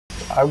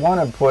I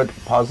want to put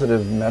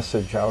positive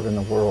message out in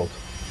the world.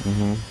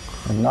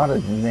 And not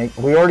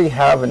we already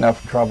have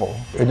enough trouble.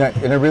 And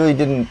I really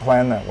didn't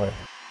plan that way.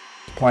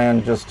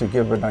 Planned just to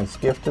give a nice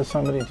gift to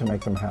somebody to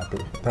make them happy.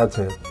 That's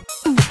it.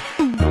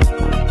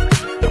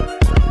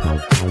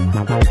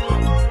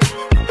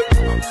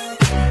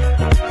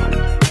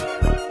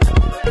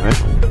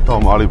 到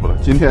马里布了。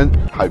今天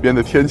海边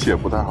的天气也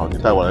不太好，你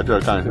带我来这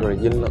儿干什么？有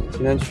点阴冷。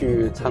今天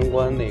去参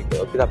观那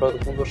个 BW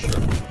的工作室，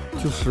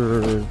就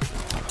是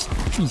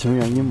疫情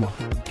原因嘛，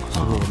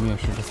所以我们也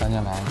是这3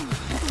年来，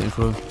等于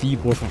说第一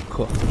波访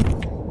客。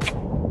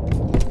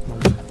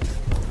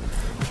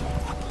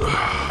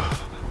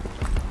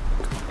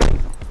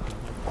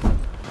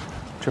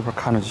这边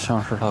看着就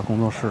像是他的工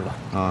作室了。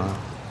啊，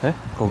哎，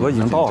狗哥已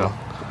经到了。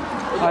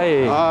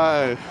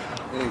嗨，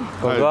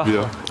狗哥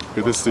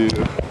 ，Good to see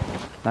you.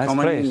 Nice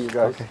place. You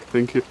guys. Okay,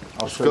 thank you.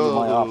 I'll show you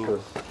my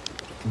office.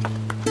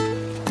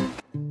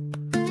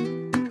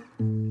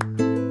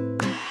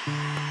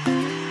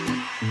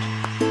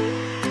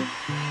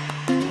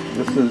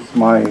 This is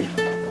my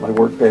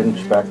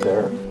workbench back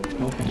there.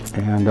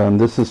 Okay. And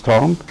this is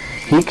Tom.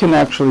 He can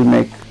actually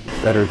make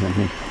better than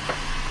me.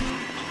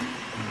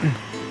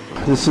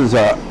 This is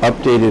an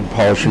updated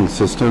polishing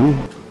system.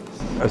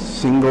 A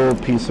single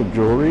piece of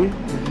jewelry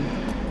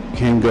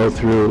can go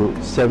through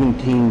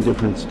 17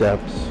 different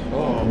steps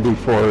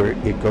before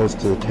it goes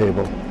to the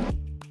table.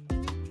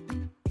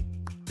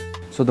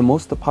 So the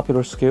most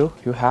popular skill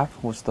you have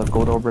was the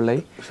gold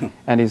overlay,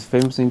 and it's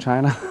famous in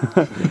China.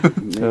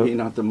 Maybe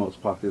not the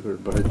most popular,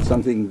 but it's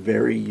something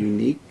very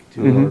unique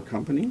to our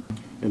company,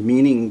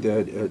 meaning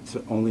that it's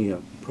only a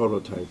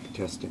prototype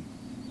testing.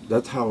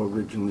 That's how it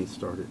originally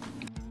started.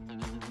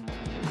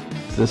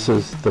 This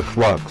is the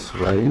flux,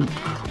 right?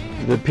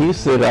 The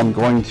piece that I'm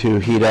going to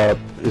heat up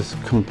is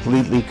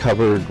completely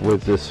covered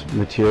with this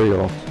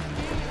material.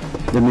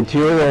 The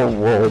material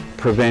will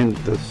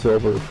prevent the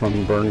silver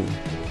from burning,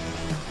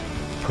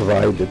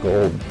 provide the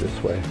gold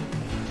this way.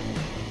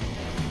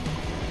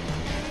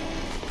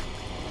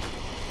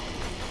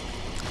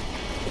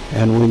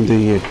 And when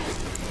the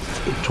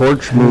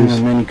torch moves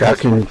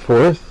back and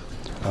forth,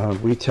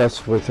 we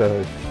test with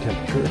a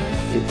temperature.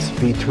 It's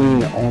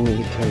between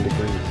only 10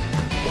 degrees.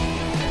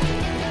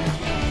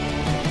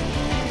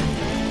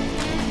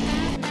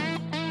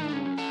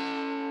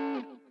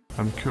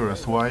 I'm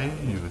curious why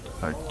you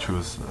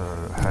choose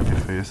Happy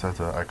Face as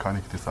an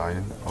iconic design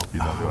of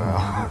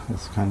BWL.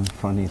 It's kind of a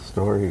funny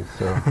story.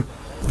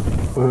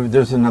 So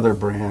there's another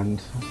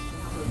brand,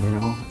 you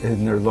know,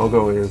 and their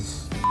logo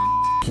is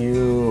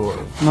you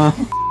or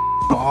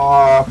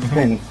off.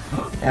 And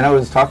I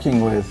was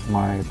talking with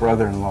my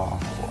brother-in-law.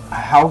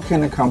 How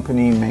can a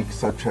company make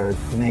such a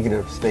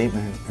negative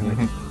statement? And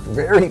it's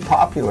very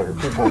popular.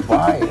 People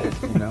buy it,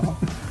 you know.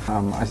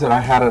 I said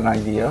I had an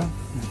idea.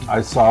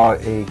 I saw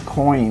a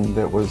coin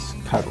that was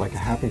cut like a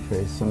happy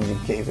face. Somebody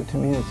gave it to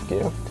me as a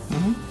gift.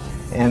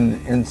 And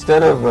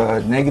instead of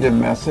a negative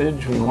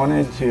message, we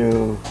wanted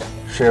to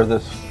share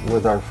this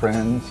with our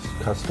friends,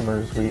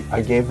 customers.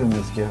 I gave them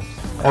as gifts.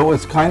 It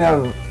was kind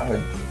of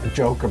a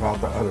joke about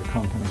the other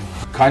company.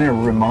 Kind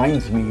of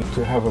reminds me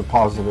to have a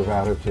positive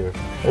attitude.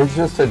 It's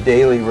just a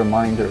daily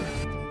reminder.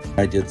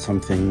 I did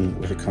something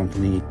with a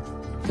company.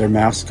 Their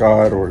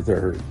mascot or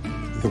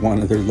one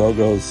of their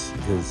logos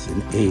is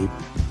an ape.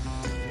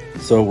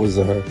 So it was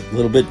a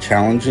little bit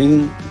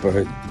challenging,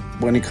 but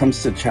when it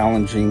comes to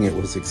challenging, it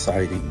was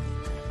exciting.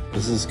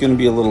 This is going to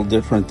be a little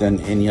different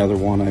than any other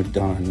one I've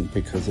done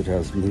because it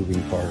has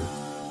moving parts,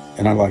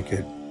 and I like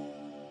it.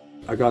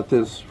 I got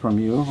this from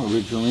you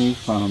originally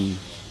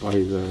by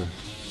the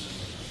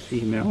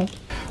email,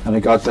 and I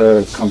got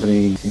the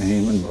company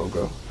name and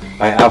logo.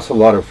 I asked a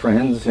lot of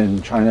friends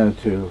in China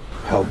to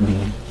help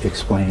me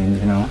explain,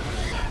 you know.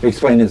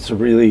 Explain it's a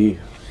really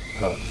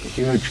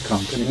huge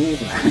company.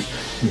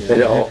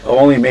 It'll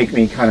only make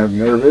me kind of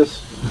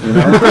nervous, you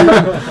know.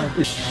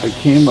 I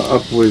came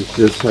up with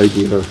this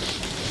idea.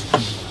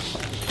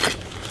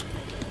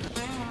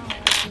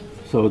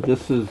 So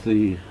this is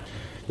the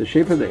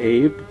shape of the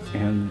ape,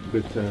 and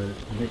with the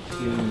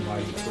mixing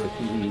like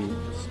graffiti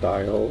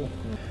style.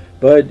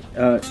 But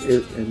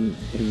in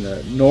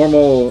the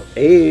normal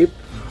ape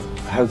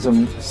has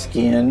some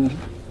skin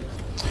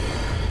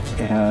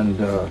and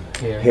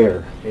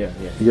hair.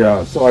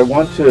 Yeah. So I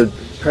want to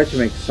try to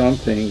make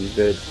something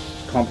that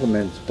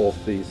complements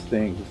both these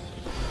things.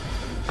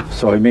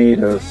 So I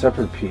made a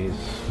separate piece.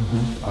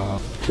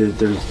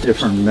 There's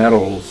different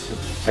metals.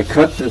 I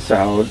cut this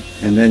out,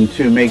 and then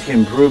to make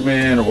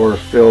improvement or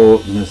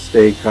fill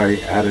mistake, I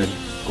added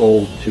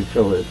gold to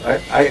fill it.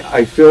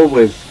 I fill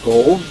with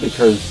gold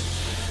because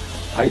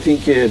I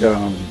think it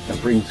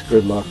brings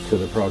good luck to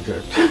the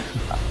project.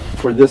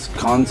 For this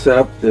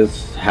concept,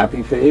 this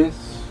happy face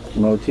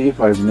motif,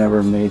 I've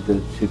never made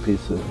the two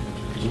pieces.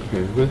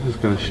 Okay, this is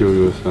going to show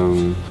you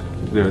some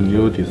their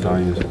new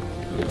designs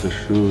of the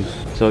shoes.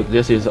 So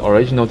this is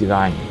original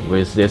design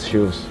with these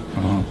shoes,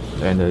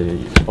 and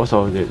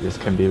also this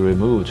can be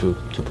removed to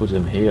put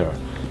them here.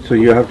 So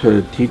you have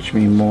to teach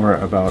me more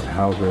about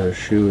how the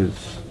shoe is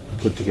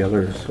put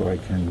together so I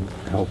can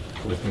help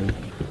with it.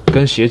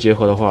 跟鞋结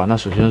合的话，那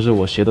首先是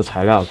我鞋的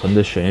材料可能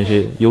得选一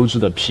些优质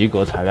的皮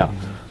革材料，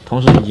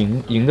同时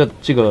银的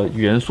这个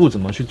元素怎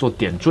么去做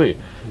点缀，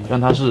让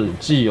它是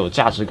既有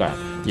价值感，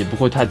也不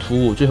会太突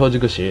兀。最后这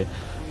个鞋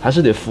还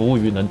是得服务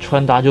于能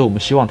穿搭，就是我们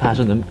希望它还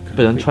是能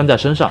被人穿在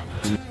身上。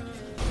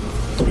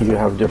You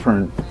have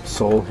different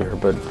sole here,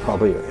 but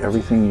probably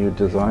everything you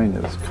design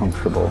is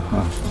comfortable,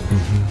 huh?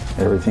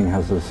 Everything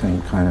has the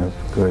same kind of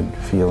good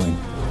feeling.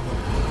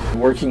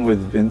 Working with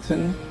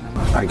Vincent,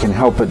 I can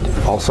help, but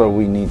also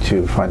we need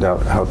to find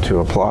out how to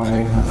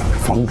apply,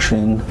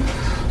 function.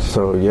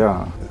 So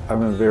yeah,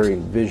 I'm a very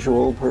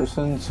visual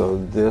person, so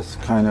this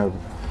kind of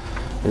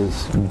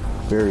is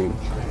very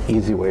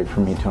easy way for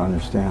me to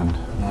understand.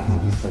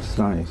 That's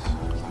nice.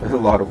 There's a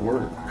lot of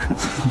work.